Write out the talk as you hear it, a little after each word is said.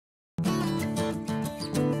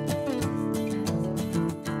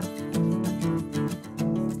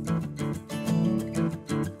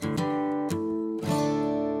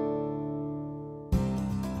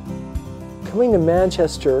Coming to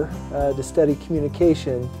Manchester to study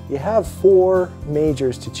communication, you have 4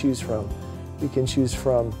 majors to choose from. You can choose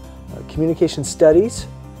from communication studies,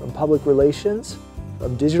 from public relations,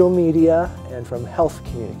 from digital media, and from health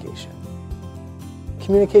communication.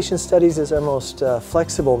 Communication studies is our most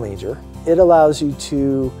flexible major. It allows you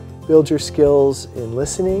to build your skills in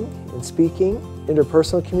listening, in speaking,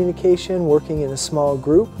 interpersonal communication, working in a small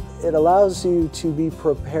group. It allows you to be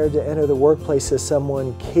prepared to enter the workplace as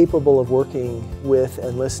someone capable of working with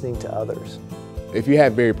and listening to others. If you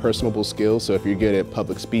have very personable skills, so if you're good at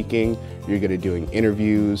public speaking, you're good at doing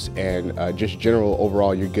interviews, and just general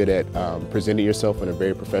overall you're good at presenting yourself in a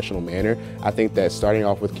very professional manner, I think that starting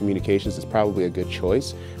off with communications is probably a good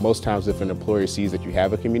choice. Most times if an employer sees that you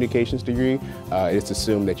have a communications degree, it's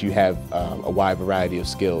assumed that you have a wide variety of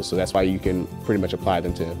skills, so that's why you can pretty much apply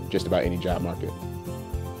them to just about any job market.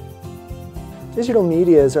 Digital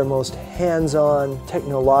media is our most hands-on,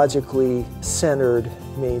 technologically centered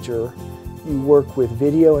major. You work with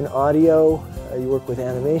video and audio, you work with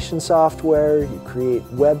animation software, you create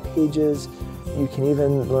web pages, you can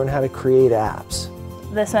even learn how to create apps.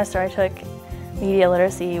 This semester I took media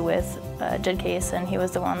literacy with Jed Case, and he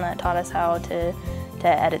was the one that taught us how to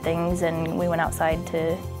edit things, and we went outside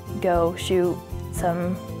to go shoot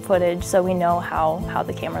some footage so we know how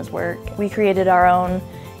the cameras work. We created our own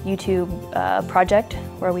YouTube project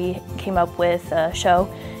where we came up with a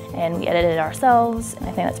show and we edited it ourselves, and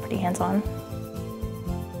I think that's pretty hands-on.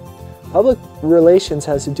 Public relations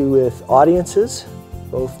has to do with audiences,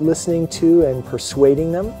 both listening to and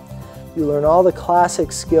persuading them. You learn all the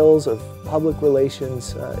classic skills of public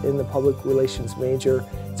relations in the public relations major.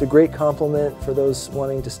 It's a great complement for those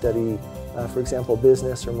wanting to study, for example,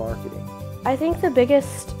 business or marketing. I think the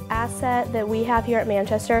biggest asset that we have here at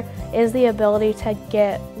Manchester is the ability to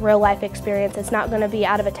get real-life experience. It's not going to be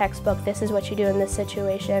out of a textbook, this is what you do in this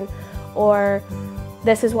situation, or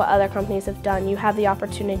this is what other companies have done. You have the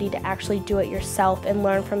opportunity to actually do it yourself and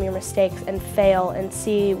learn from your mistakes and fail and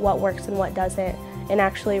see what works and what doesn't, and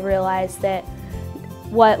actually realize that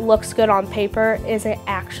what looks good on paper isn't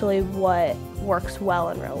actually what works well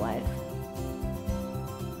in real life.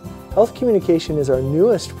 Health communication is our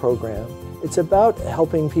newest program. It's about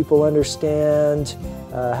helping people understand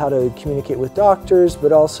how to communicate with doctors,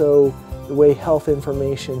 but also the way health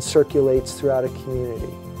information circulates throughout a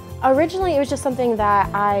community. Originally, it was just something that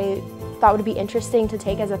I thought would be interesting to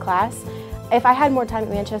take as a class. If I had more time at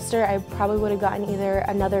Manchester, I probably would have gotten either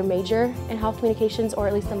another major in health communications or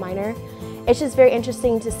at least a minor. It's just very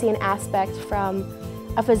interesting to see an aspect from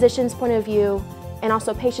a physician's point of view and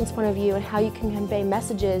also a patient's point of view, and how you can convey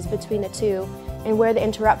messages between the two and where the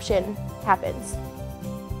interruption happens.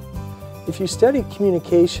 If you study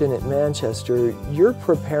communication at Manchester, you're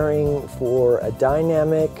preparing for a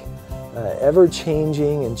dynamic,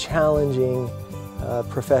 ever-changing and challenging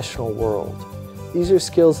professional world. These are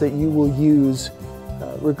skills that you will use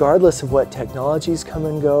regardless of what technologies come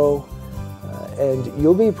and go, and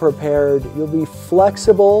you'll be prepared, you'll be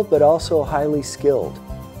flexible but also highly skilled.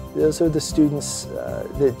 Those are the students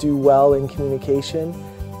that do well in communication,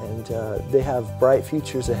 and they have bright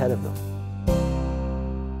futures ahead of them.